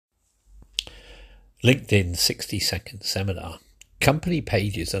LinkedIn 60-second seminar. Company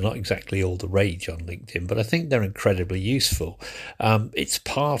pages are not exactly all the rage on LinkedIn, but I think they're incredibly useful. It's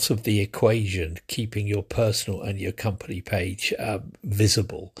part of the equation, keeping your personal and your company page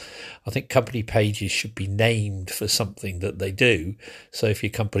visible. I think company pages should be named for something that they do. So if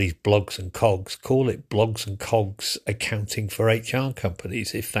your company's Blogs and Cogs, call it Blogs and Cogs Accounting for HR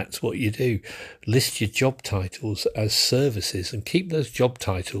Companies, if that's what you do. List your job titles as services and keep those job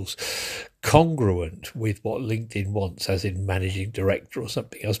titles congruent with what LinkedIn wants, as in managing director or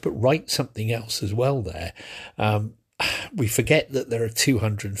something else, but write something else as well there. We forget that there are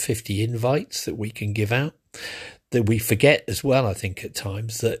 250 invites that we can give out. That we forget as well, I think, at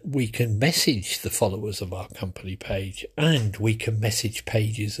times, that we can message the followers of our company page and we can message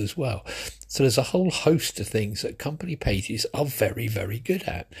pages as well. So there's a whole host of things that company pages are very, very good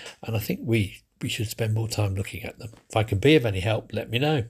at. And I think we should spend more time looking at them. If I can be of any help, let me know.